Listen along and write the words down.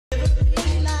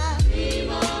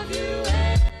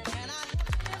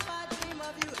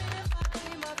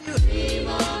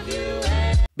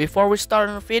Before we start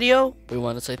on the video, we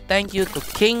want to say thank you to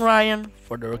King Ryan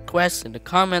for the request in the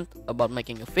comment about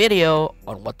making a video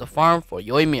on what to farm for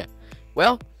Yoimiya.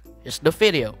 Well, here's the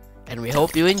video, and we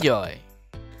hope you enjoy.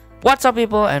 What's up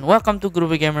people, and welcome to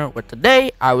Groovy Gamer, where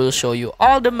today I will show you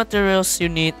all the materials you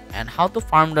need and how to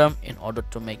farm them in order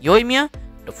to make Yoimiya,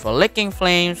 the flicking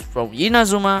flames from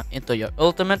Inazuma, into your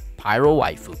ultimate pyro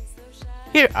waifu.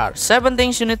 Here are 7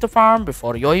 things you need to farm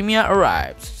before Yoimiya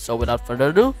arrives. So without further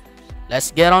ado, let's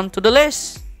get on to the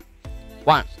list.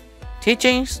 1.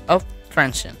 Teachings of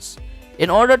Transience. In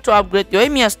order to upgrade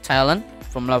Yoimiya's talent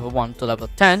from level 1 to level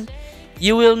 10,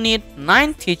 you will need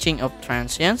 9 Teaching of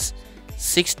Transience,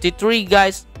 63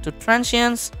 Guides to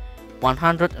Transience,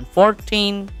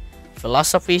 114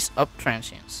 Philosophies of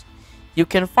Transience. You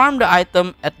can farm the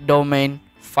item at Domain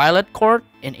Violet Court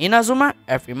in Inazuma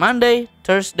every Monday,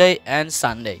 Thursday, and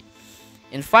Sunday.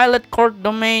 In Violet Court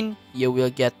Domain, you will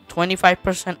get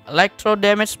 25% electro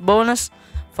damage bonus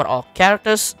for all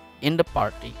characters in the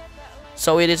party.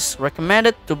 So it is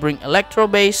recommended to bring electro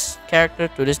based character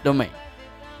to this domain.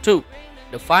 2.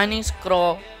 Defining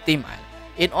Scroll Team Item.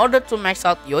 In order to max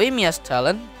out Yoimiya's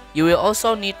talent, you will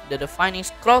also need the Defining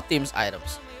Scroll Team's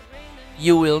items.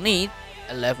 You will need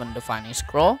 11 Defining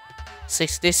Scroll,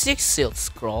 66 Sealed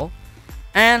Scroll,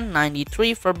 and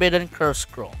 93 Forbidden Curse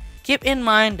Scroll. Keep in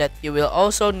mind that you will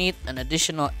also need an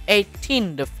additional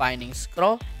 18 Defining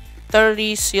Scroll,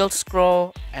 30 Sealed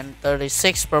Scroll, and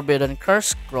 36 Forbidden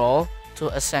Curse Scroll to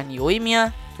ascend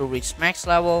Yoimiya to reach max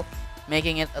level,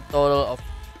 making it a total of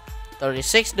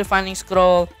 36 Defining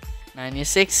Scroll,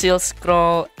 96 Sealed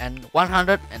Scroll, and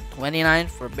 129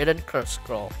 Forbidden Curse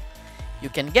Scroll. You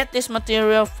can get this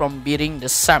material from beating the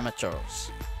Samators.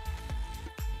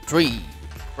 3.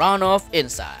 Crown of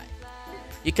Insight.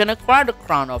 You can acquire the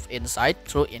Crown of Insight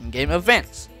through in-game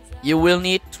events. You will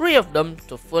need 3 of them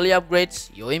to fully upgrade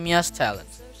Yoimiya's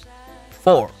talents.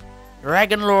 4.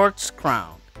 Dragon Lord's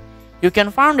Crown. You can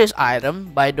farm this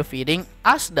item by defeating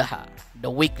Azhdaha,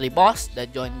 the weekly boss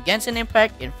that joined Genshin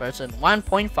Impact in version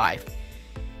 1.5.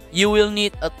 You will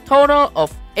need a total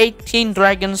of 18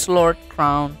 Dragon's Lord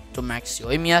Crown to max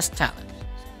Yoimiya's talent.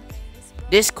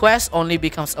 This quest only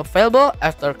becomes available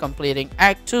after completing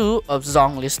Act 2 of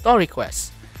Zhongli's story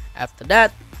quest. After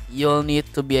that, you'll need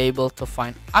to be able to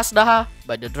find Azhdaha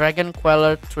by the Dragon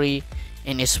Queller tree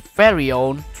in his very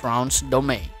own Trance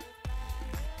domain.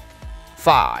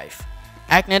 5.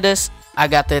 Agnedes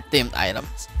Agate themed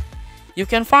items. You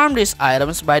can farm these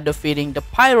items by defeating the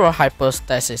Pyro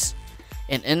Hypostasis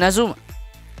in Inazuma.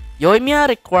 Yoimiya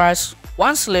requires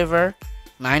 1 sliver,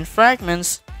 9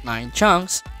 fragments, 9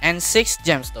 chunks, and 6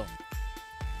 gemstones.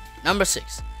 Number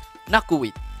 6.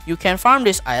 Naku. You can farm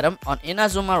this item on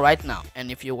Inazuma right now,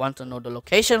 and if you want to know the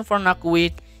location for Naku,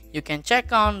 you can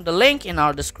check on the link in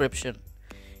our description.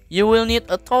 You will need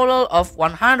a total of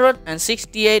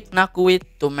 168 Naku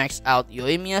to max out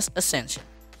Yoimiya's ascension.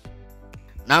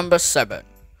 Number 7.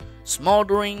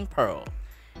 Smoldering Pearl.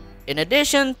 In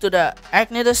addition to the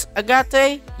Agnedes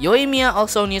Agate, Yoimiya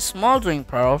also needs Smoldering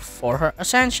Pearl for her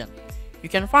ascension. You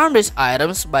can farm these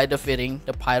items by defeating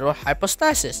the Pyro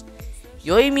Hypostasis.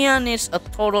 Yoimiya needs a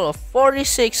total of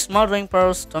 46 Smoldering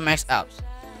Pearls to max out.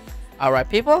 Alright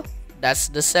people, that's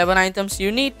the 7 items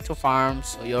you need to farm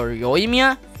so your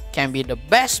Yoimiya can be the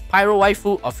best pyro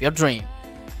waifu of your dream.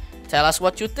 Tell us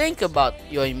what you think about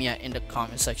Yoimiya in the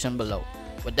comment section below.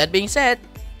 With that being said,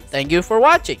 thank you for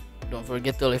watching. Don't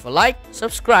forget to leave a like,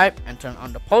 subscribe, and turn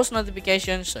on the post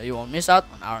notifications so you won't miss out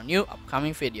on our new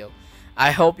upcoming video.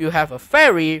 I hope you have a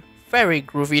very, very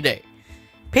groovy day.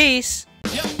 Peace!